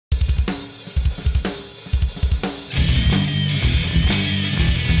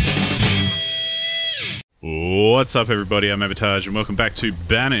What's up everybody, I'm Abatage and welcome back to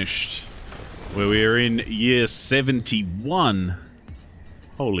Banished, where we are in year 71.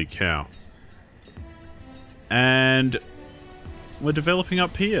 Holy cow. And we're developing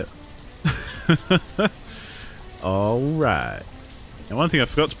up here. Alright. Now one thing I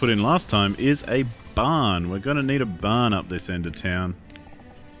forgot to put in last time is a barn. We're going to need a barn up this end of town,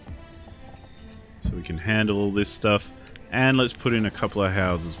 so we can handle all this stuff. And let's put in a couple of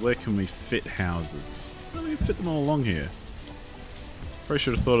houses. Where can we fit houses? Well, we can fit them all along here. Probably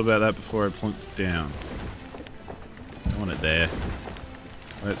should have thought about that before I plunked it down. I want it there.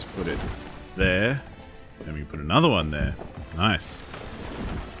 Let's put it there. Then we can put another one there. Nice.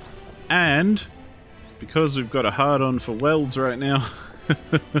 And because we've got a hard-on for wells right now,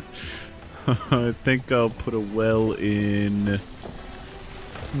 I think I'll put a well in...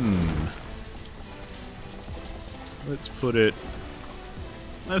 Let's put it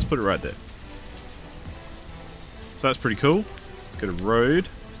right there. So that's pretty cool. Let's get a road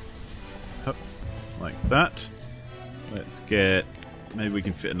up like that. Let's get... maybe we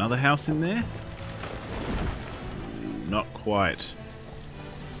can fit another house in there. Ooh, not quite.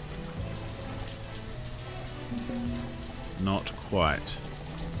 Not quite.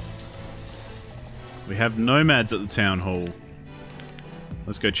 We have nomads at the town hall.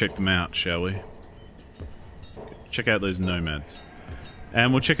 Let's go check them out, shall we? Check out those nomads.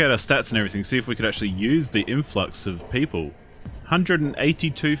 And we'll check out our stats and everything, see if we could actually use the influx of people.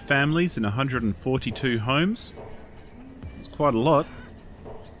 182 families in 142 homes. It's quite a lot.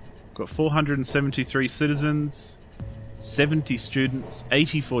 Got 473 citizens, 70 students,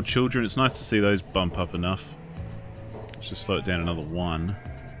 84 children. It's nice to see those bump up enough. Let's just slow it down another one.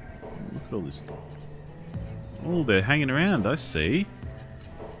 Look at all this. Oh, they're hanging around, I see.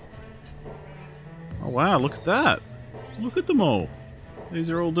 Oh wow, look at that. Look at them all. These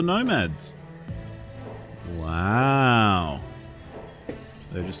are all the nomads. Wow.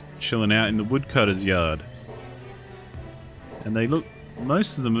 They're just chilling out in the woodcutter's yard. And they look,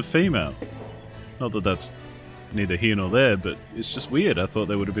 most of them are female. Not that that's neither here nor there, but it's just weird. I thought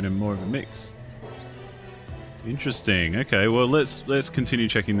they would have been in more of a mix. Interesting. Okay, well let's continue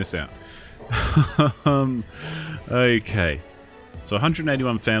checking this out. Okay. So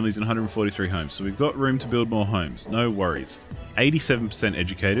 181 families and 143 homes. So we've got room to build more homes. No worries. 87%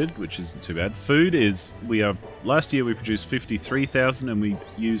 educated, which isn't too bad. Food is... last year we produced 53,000 and we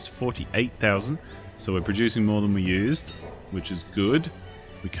used 48,000. So we're producing more than we used, which is good.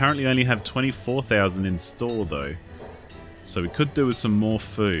 We currently only have 24,000 in store though. So we could do with some more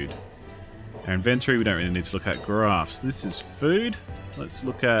food. Our inventory, we don't really need to look at. Graphs. This is food. Let's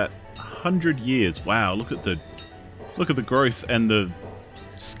look at 100 years. Wow, look at the growth and the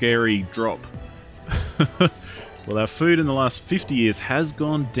scary drop. Well, our food in the last 50 years has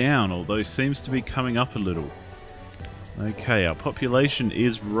gone down, although seems to be coming up a little. Okay, our population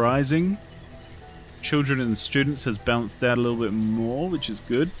is rising. Children and students has balanced out a little bit more, which is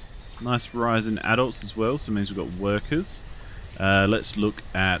good. Nice rise in adults as well, so it means we've got workers. Let's look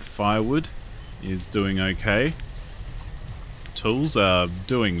at firewood. Is doing okay. Tools are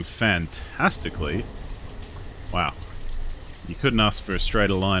doing fantastically. Wow. You couldn't ask for a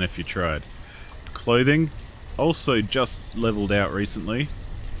straighter line if you tried. Clothing, also just leveled out recently.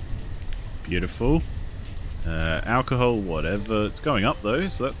 Beautiful. Alcohol, whatever. It's going up though,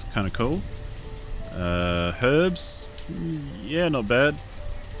 so that's kind of cool. Herbs, yeah, not bad.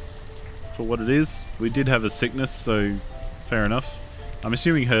 For what it is. We did have a sickness, so fair enough. I'm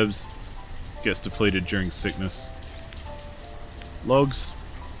assuming herbs gets depleted during sickness. Logs,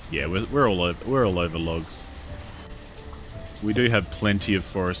 yeah, we're all over logs. We do have plenty of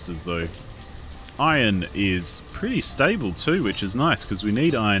foresters though. Iron is pretty stable too, which is nice because we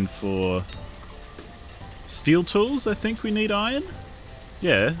need iron for steel tools. I think we need iron.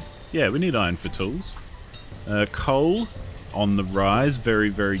 Yeah, we need iron for tools. Coal on the rise, very,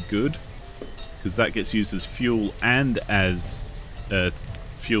 very good, because that gets used as fuel and as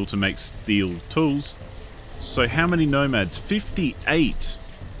fuel to make steel tools. So how many nomads? 58.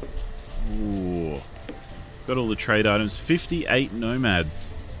 Ooh. Got all the trade items. 58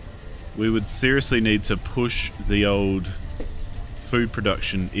 nomads. We would seriously need to push the old food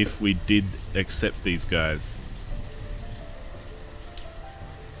production if we did accept these guys.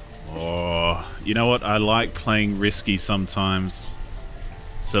 Oh, you know what? I like playing risky sometimes.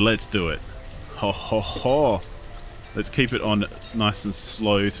 So let's do it. Ho ho ho. Let's keep it on nice and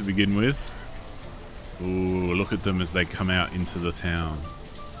slow to begin with. Ooh, look at them as they come out into the town.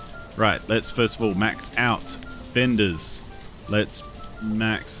 Right, let's first of all max out vendors. Let's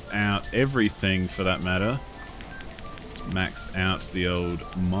max out everything for that matter. Let's max out the old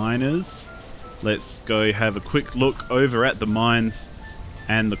miners. Let's go have a quick look over at the mines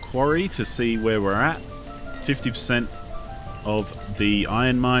and the quarry to see where we're at. 50% of the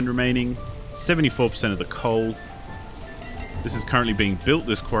iron mine remaining, 74% of the coal. This is currently being built,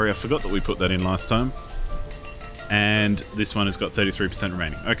 this quarry. I forgot that we put that in last time. And this one has got 33%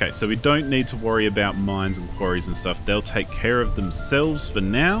 remaining. Okay, so we don't need to worry about mines and quarries and stuff. They'll take care of themselves for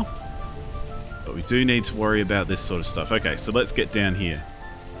now. But we do need to worry about this sort of stuff. Okay, so let's get down here.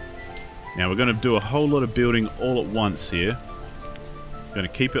 Now we're going to do a whole lot of building all at once here. Going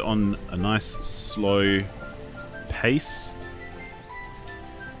to keep it on a nice slow pace.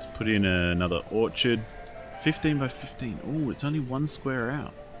 Let's put in another orchard. 15 by 15. Oh, it's only 1 square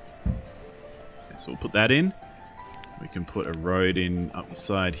out. Okay, so we'll put that in. We can put a road in up the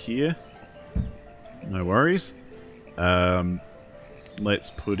side here. No worries.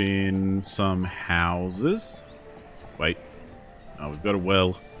 Let's put in some houses. Wait. Oh, we've got a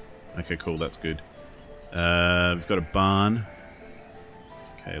well. Okay, cool. That's good. We've got a barn.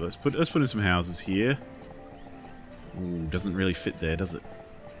 Okay, let's put in some houses here. Ooh, doesn't really fit there, does it?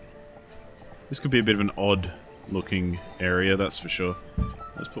 This could be a bit of an odd looking area, that's for sure.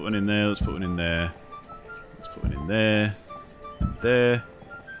 Let's put one in there. Let's put one in there. Let's put one in there. There.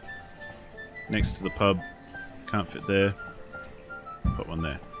 Next to the pub. Can't fit there. Put one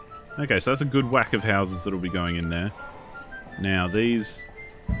there. Okay, so that's a good whack of houses that'll be going in there. Now, these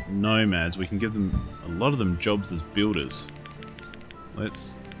nomads, we can give them, a lot of them, jobs as builders.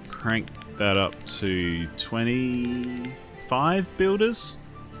 Let's crank that up to 25 builders.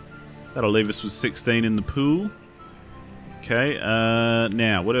 That'll leave us with 16 in the pool. Okay,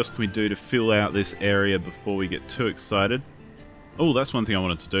 now, what else can we do to fill out this area before we get too excited? Oh, that's one thing I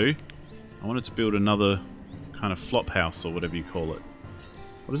wanted to do. I wanted to build another kind of flop house, or whatever you call it.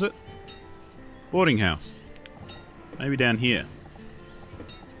 What is it? Boarding house. Maybe down here.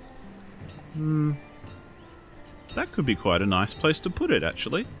 That could be quite a nice place to put it,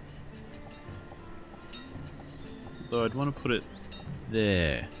 actually. Though I'd want to put it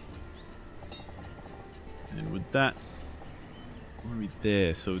there. And with that, maybe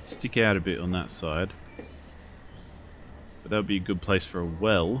there, so it would stick out a bit on that side. But that would be a good place for a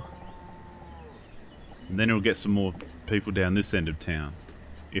well. And then it'll get some more people down this end of town,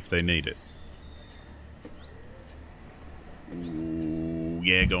 if they need it. Ooh,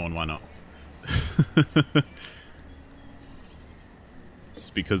 yeah, go on, why not?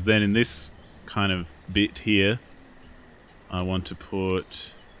 Because then in this kind of bit here, I want to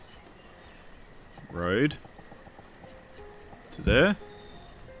put road to there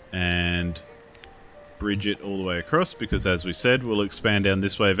and bridge it all the way across, because as we said, we'll expand down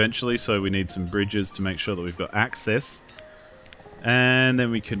this way eventually, so we need some bridges to make sure that we've got access. And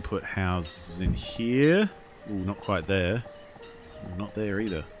then we can put houses in here. Ooh, not quite there. Ooh, not there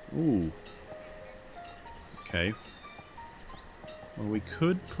either. Ooh. Okay. Well, we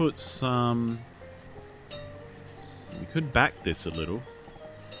could put some... We could back this a little.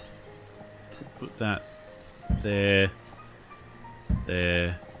 Put that there,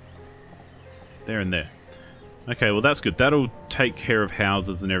 there, there and there. Okay, well that's good. That'll take care of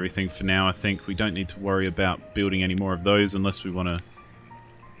houses and everything for now. I think we don't need to worry about building any more of those unless we want to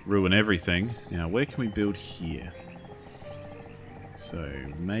ruin everything. Now, where can we build here? So,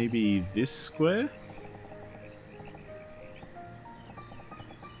 maybe this square?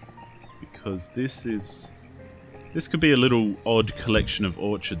 Because this is... This could be a little odd collection of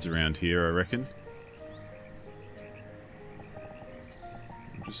orchards around here, I reckon.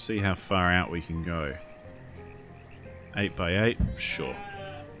 We'll just see how far out we can go. 8 by 8, sure.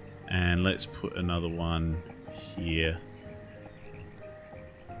 And let's put another one here.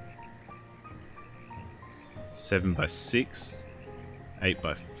 7 by 6, 8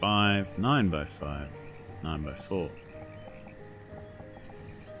 by 5, 9 by 5, 9 by 4.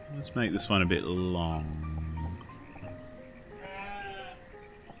 Let's make this one a bit long.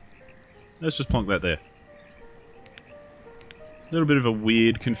 Let's just plonk that there. A little bit of a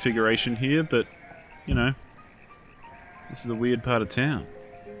weird configuration here, but, you know, this is a weird part of town.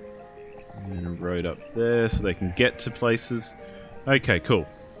 And a road up there so they can get to places. Okay, cool.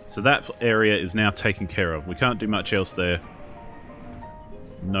 So that area is now taken care of. We can't do much else there.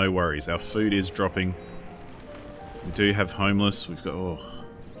 No worries. Our food is dropping. We do have homeless. We've got... Oh,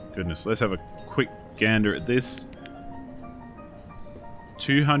 goodness. Let's have a quick gander at this.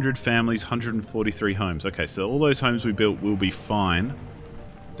 200 families, 143 homes. Okay, so all those homes we built will be fine.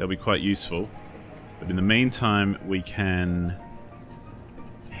 They'll be quite useful. But in the meantime, we can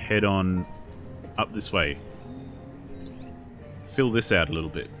head on up this way. Fill this out a little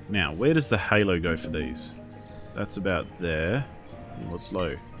bit. Now, where does the halo go for these? That's about there. What's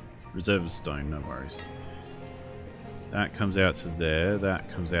low? Reserve of stone, no worries. That comes out to there, that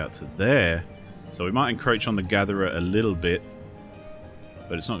comes out to there. So we might encroach on the gatherer a little bit,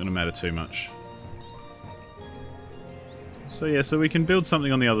 but it's not going to matter too much. So yeah, so we can build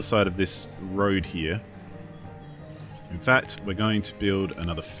something on the other side of this road here. In fact, we're going to build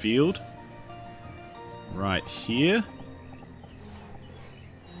another field right here.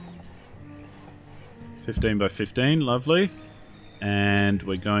 15 by 15, lovely. And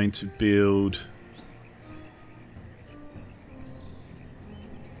we're going to build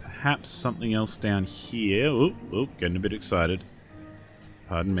perhaps something else down here. Oh, getting a bit excited.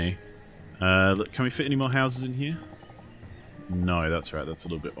 Pardon me. Can we fit any more houses in here? No, that's right. That's a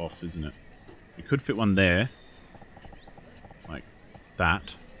little bit off, isn't it? We could fit one there. Like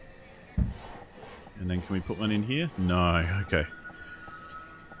that. And then can we put one in here? No, okay.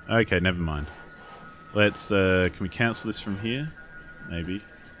 Okay, never mind. Let's, can we cancel this from here? Maybe.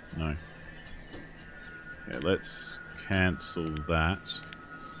 No. Okay, let's cancel that.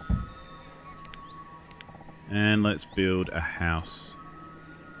 And let's build a house.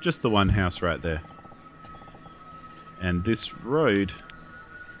 Just the one house right there. And this road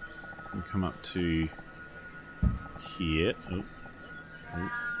can come up to here. Oh.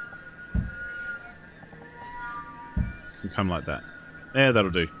 Can come like that. Yeah,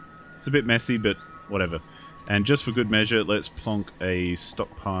 that'll do. It's a bit messy, but whatever. And just for good measure, let's plonk a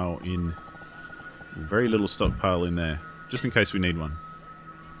stockpile in. A very little stockpile in there. Just in case we need one.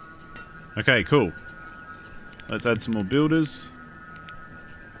 Okay, cool. Let's add some more builders.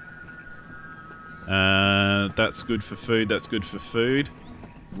 That's good for food, that's good for food.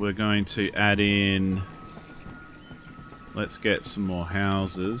 We're going to add in... Let's get some more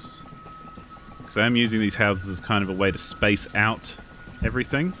houses. Because I am using these houses as kind of a way to space out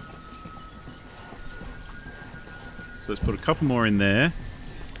everything. So let's put a couple more in there.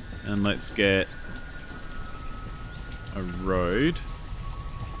 And let's get a road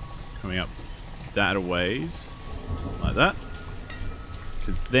coming up that a ways. Like that.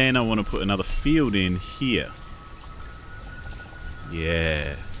 Because then I want to put another field in here.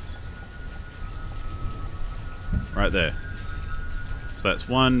 Yes. Right there. So that's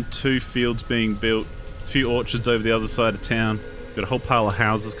 1, 2 fields being built. A few orchards over the other side of town. Got a whole pile of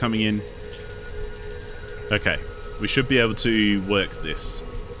houses coming in. Okay. We should be able to work this.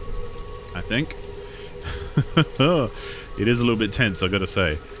 I think. It is a little bit tense, I've got to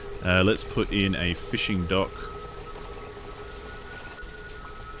say. Let's put in a fishing dock.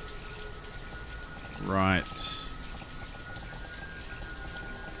 Right.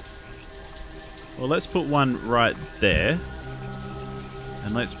 Well, let's put one right there.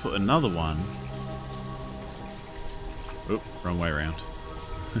 And let's put another one... Oop, wrong way around.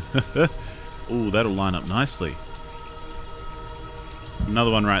 Ooh, that'll line up nicely. Another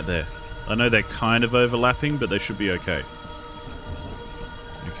one right there. I know they're kind of overlapping, but they should be okay.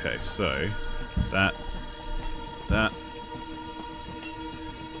 Okay, so... That...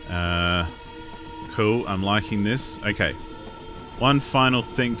 Cool, I'm liking this. Okay. One final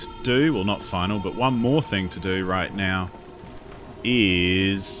thing to do, well not final, but one more thing to do right now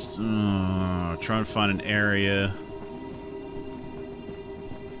is try and find an area.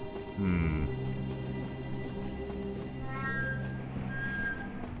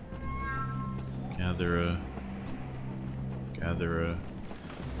 Gatherer.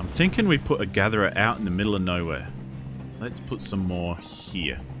 I'm thinking we put a gatherer out in the middle of nowhere. Let's put some more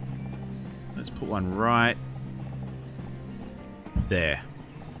here. Let's put one right there.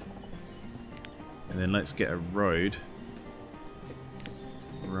 And then let's get a road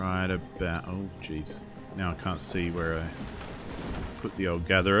right about... Oh, jeez. Now I can't see where I put the old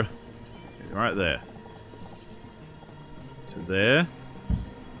gatherer. Right there. To there.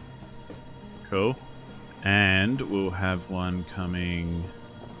 Cool. And we'll have one coming...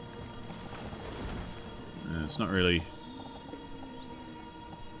 it's not really...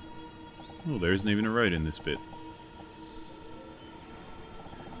 Oh, there isn't even a road in this bit.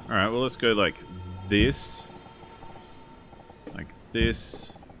 Alright, well let's go like this. Like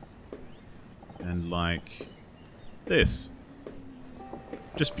this. And like this.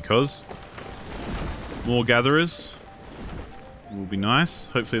 Just because. More gatherers will be nice.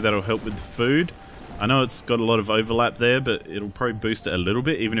 Hopefully that'll help with the food. I know it's got a lot of overlap there, but it'll probably boost it a little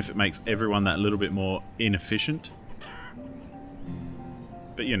bit, even if it makes everyone that little bit more inefficient.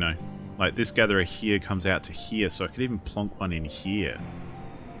 But you know, like this gatherer here comes out to here, so I could even plonk one in here.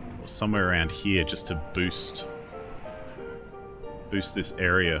 Or somewhere around here just to boost this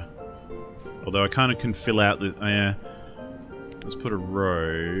area. Although I kind of can fill out the... let's put a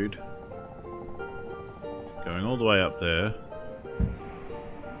road going all the way up there.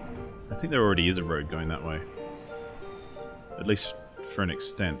 I think there already is a road going that way. At least for an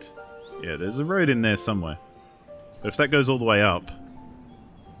extent. Yeah, there's a road in there somewhere. But if that goes all the way up,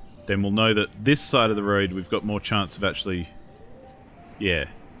 then we'll know that this side of the road we've got more chance of actually... Yeah.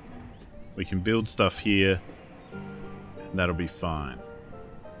 We can build stuff here, and that'll be fine.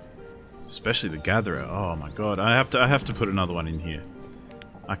 Especially the gatherer. Oh my god, I have to put another one in here.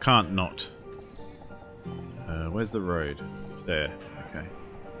 I can't not. Where's the road? There. Okay.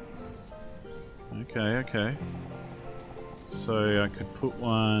 Okay, okay. So I could put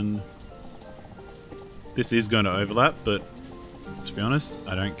one... This is going to overlap, but to be honest,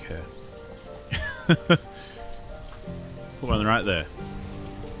 I don't care. Put one right there.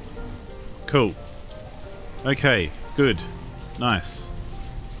 Cool. Okay, good. Nice.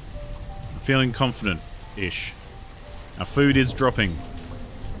 I'm feeling confident-ish. Our food is dropping,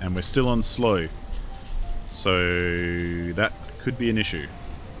 and we're still on slow. So that could be an issue.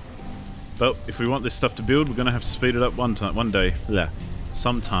 But if we want this stuff to build, we're going to have to speed it up one day. Blah.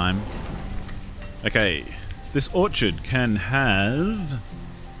 Sometime. Okay. This orchard can have...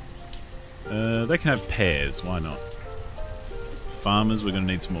 they can have pears. Why not? Farmers. We're going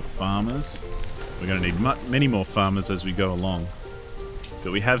to need some more farmers. We're going to need many more farmers as we go along.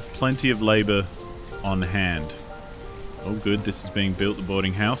 But we have plenty of labour on hand. Oh good, this is being built, the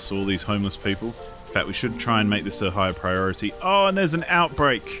boarding house. All these homeless people. In fact, we should try and make this a higher priority. Oh, and there's an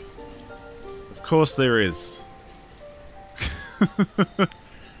outbreak! Of course there is.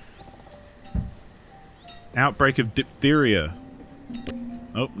 Outbreak of diphtheria.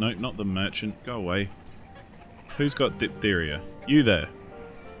 Oh, no, not the merchant. Go away. Who's got diphtheria? You there.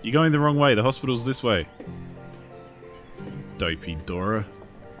 You're going the wrong way. The hospital's this way. Dopey Dora.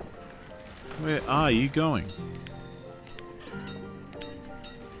 Where are you going?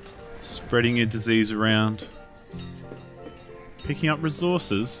 Spreading your disease around. Picking up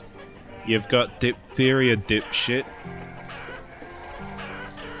resources. You've got diphtheria, dipshit.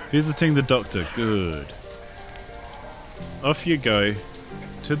 Visiting the doctor. Good. Off you go.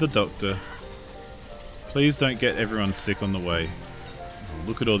 To the doctor. Please don't get everyone sick on the way.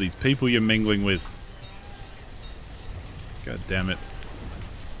 Look at all these people you're mingling with. God damn it.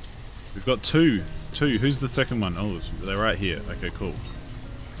 We've got two. Who's the second one? Oh, they're right here. Okay, cool.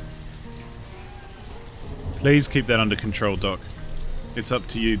 Please keep that under control, Doc. It's up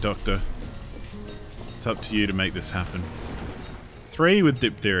to you, Doctor. It's up to you to make this happen. 3 with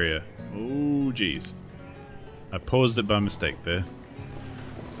diphtheria. Oh, jeez. I paused it by mistake there.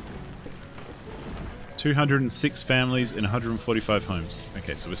 206 families in 145 homes.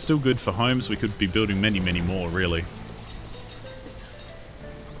 Okay, so we're still good for homes. We could be building many, many more, really.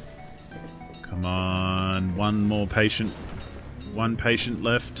 Come on. One more patient. One patient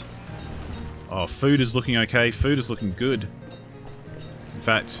left. Oh, food is looking okay. Food is looking good. In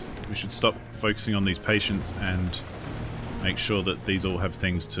fact, we should stop focusing on these patients and make sure that these all have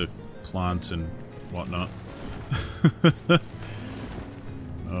things to plant and whatnot.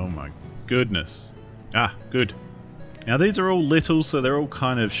 Oh my goodness. Ah, good. Now these are all little, so they're all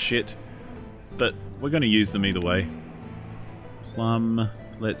kind of shit, but we're going to use them either way. Plum.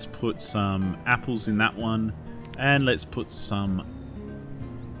 Let's put some apples in that one, and let's put some...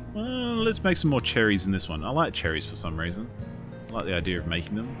 Well, let's make some more cherries in this one. I like cherries for some reason. I like the idea of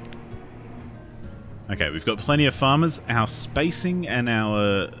making them. Okay, we've got plenty of farmers. Our spacing and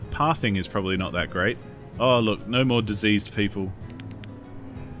our pathing is probably not that great. Oh, look, no more diseased people.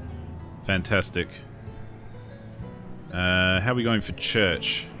 Fantastic. How are we going for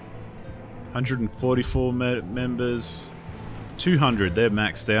church? 144 members. 200, they're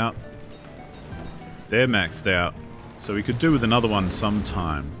maxed out. They're maxed out. So we could do with another one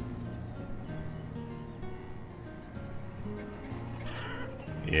sometime.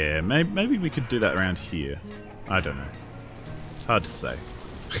 Yeah, maybe we could do that around here. I don't know. It's hard to say.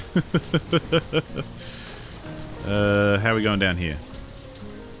 How are we going down here?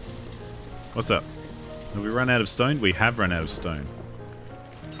 What's up? Have we run out of stone? We have run out of stone.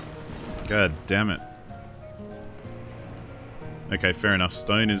 God damn it. Okay, fair enough.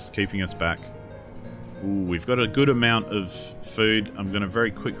 Stone is keeping us back. Ooh, we've got a good amount of food. I'm going to very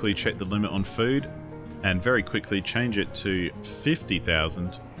quickly check the limit on food and very quickly change it to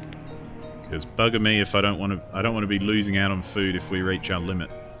 50,000. Because bugger me if I don't want to be losing out on food if we reach our limit.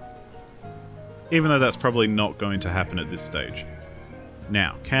 Even though that's probably not going to happen at this stage.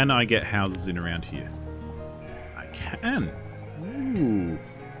 Now, can I get houses in around here? I can. Ooh.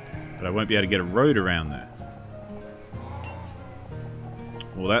 But I won't be able to get a road around there.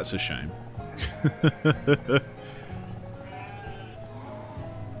 Well, that's a shame.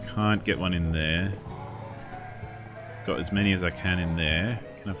 Can't get one in there. Got as many as I can in there.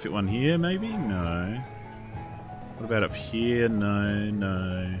 Can I fit one here, maybe? No. What about up here? No,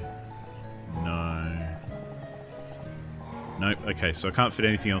 no. No. Nope. Okay, so I can't fit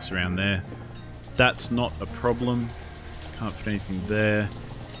anything else around there. That's not a problem. Can't fit anything there.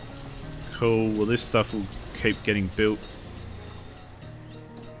 Cool. Well, this stuff will keep getting built.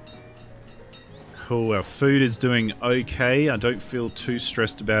 Cool. Our food is doing okay. I don't feel too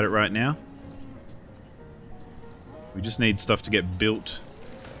stressed about it right now. We just need stuff to get built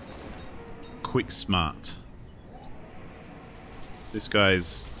quick smart. This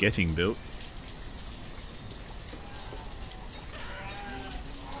guy's getting built.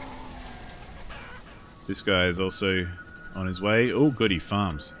 This guy is also on his way. Oh, goody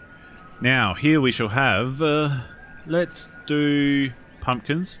farms. Now, here we shall have... let's do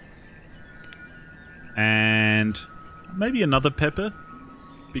pumpkins. And maybe another pepper.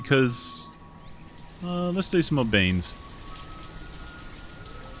 Because... let's do some more beans.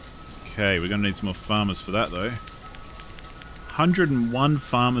 Okay, we're going to need some more farmers for that, though. 101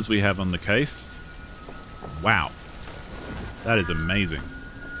 farmers we have on the case. Wow. That is amazing.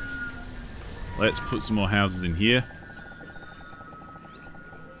 Let's put some more houses in here.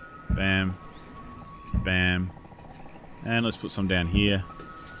 Bam. Bam. And let's put some down here.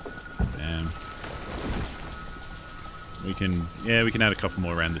 Bam. We can... yeah, we can add a couple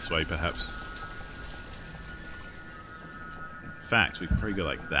more around this way, perhaps. In fact, we could probably go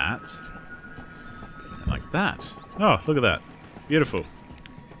like that. And like that. Oh, look at that. Beautiful.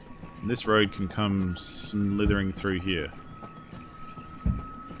 And this road can come slithering through here.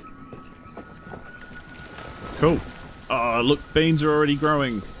 Cool. Oh, look, beans are already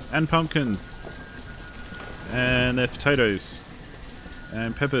growing. And pumpkins. And they're potatoes.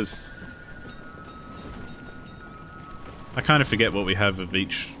 And peppers. I kind of forget what we have of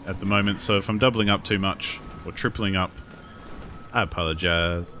each at the moment, so if I'm doubling up too much, or tripling up, I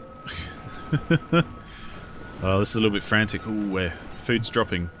apologize. Oh, this is a little bit frantic. Ooh, food's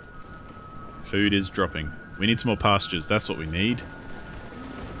dropping. Food is dropping. We need some more pastures, that's what we need.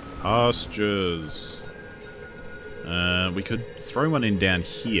 Pastures. We could throw one in down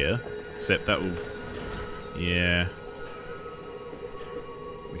here, except that will... yeah.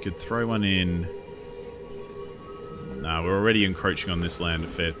 We could throw one in... nah, we're already encroaching on this land a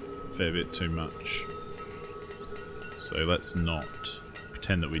fair bit too much. So let's not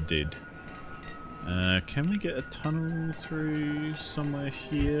pretend that we did. Can we get a tunnel through somewhere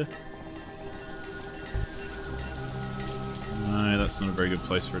here? No, that's not a very good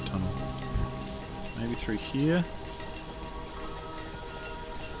place for a tunnel. Maybe through here?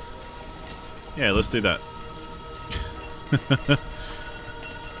 Yeah, let's do that.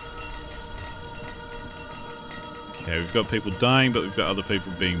 Okay, we've got people dying, but we've got other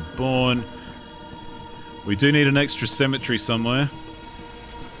people being born. We do need an extra cemetery somewhere.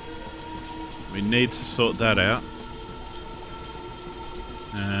 We need to sort that out.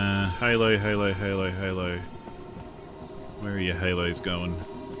 Halo, halo, halo, halo. Where are your halos going?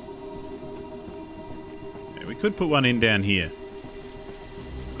 Okay, we could put one in down here.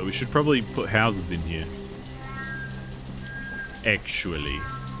 But we should probably put houses in here. Actually.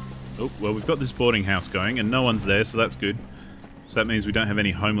 Oh, well, we've got this boarding house going, and no one's there, so that's good. So that means we don't have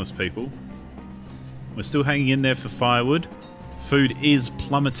any homeless people. We're still hanging in there for firewood. Food is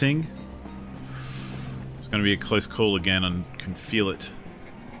plummeting. It's going to be a close call again, and can feel it.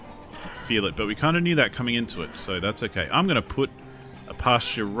 Feel it, but we kind of knew that coming into it, so that's okay. I'm going to put a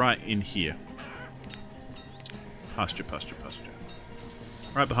pasture right in here. Pasture, pasture, pasture.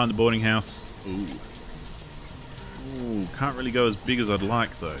 Right behind the boarding house. Ooh. Ooh, can't really go as big as I'd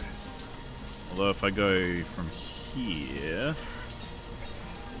like, though. Although if I go from here...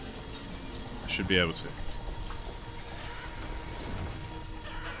 I should be able to.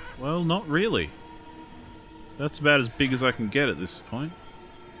 Well, not really. That's about as big as I can get at this point.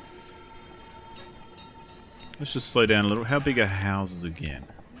 Let's just slow down a little. How big are houses again?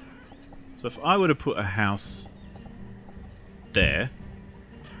 So if I were to put a house there,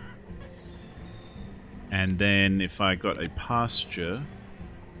 and then if I got a pasture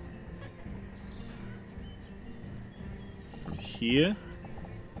from here,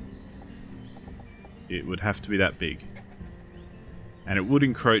 it would have to be that big. And it would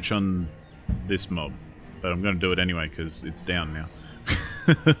encroach on this mob. But I'm going to do it anyway because it's down now.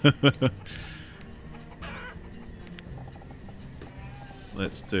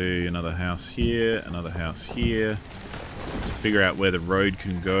 Let's do another house here, another house here. Let's figure out where the road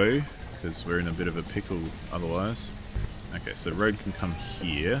can go, because we're in a bit of a pickle otherwise. Okay, so the road can come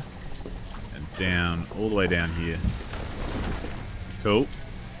here, and down, all the way down here. Cool.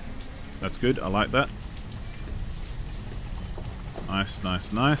 That's good, I like that. Nice,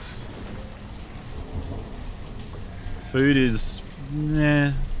 nice, nice. Food is...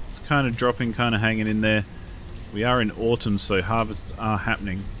 nah, it's kind of dropping, kind of hanging in there. We are in autumn, so harvests are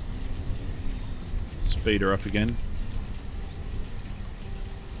happening. Speed her up again.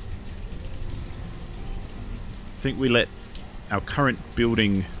 I think we let our current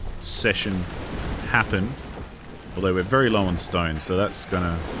building session happen, although we're very low on stone, so that's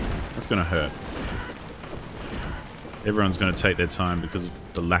gonna hurt. Everyone's gonna take their time because of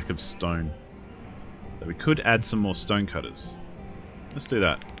the lack of stone. But we could add some more stone cutters. Let's do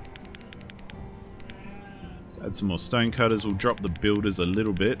that. Let's add some more stone cutters. We'll drop the builders a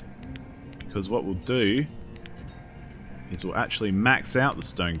little bit, because what we'll do is we'll actually max out the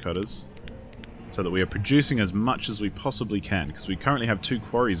stone cutters so that we are producing as much as we possibly can, because we currently have 2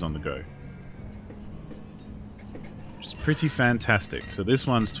 quarries on the go. Which is pretty fantastic. So this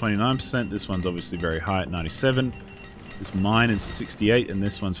one's 29%, this one's obviously very high at 97%. This mine is 68% and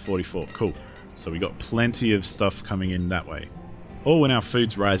this one's 44%. Cool. So we got plenty of stuff coming in that way. All when our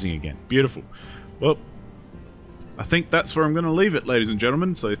food's rising again. Beautiful. Well, I think that's where I'm going to leave it, ladies and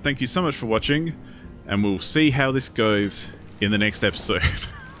gentlemen. So thank you so much for watching, and we'll see how this goes in the next episode.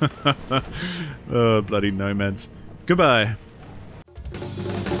 Oh, bloody nomads. Goodbye.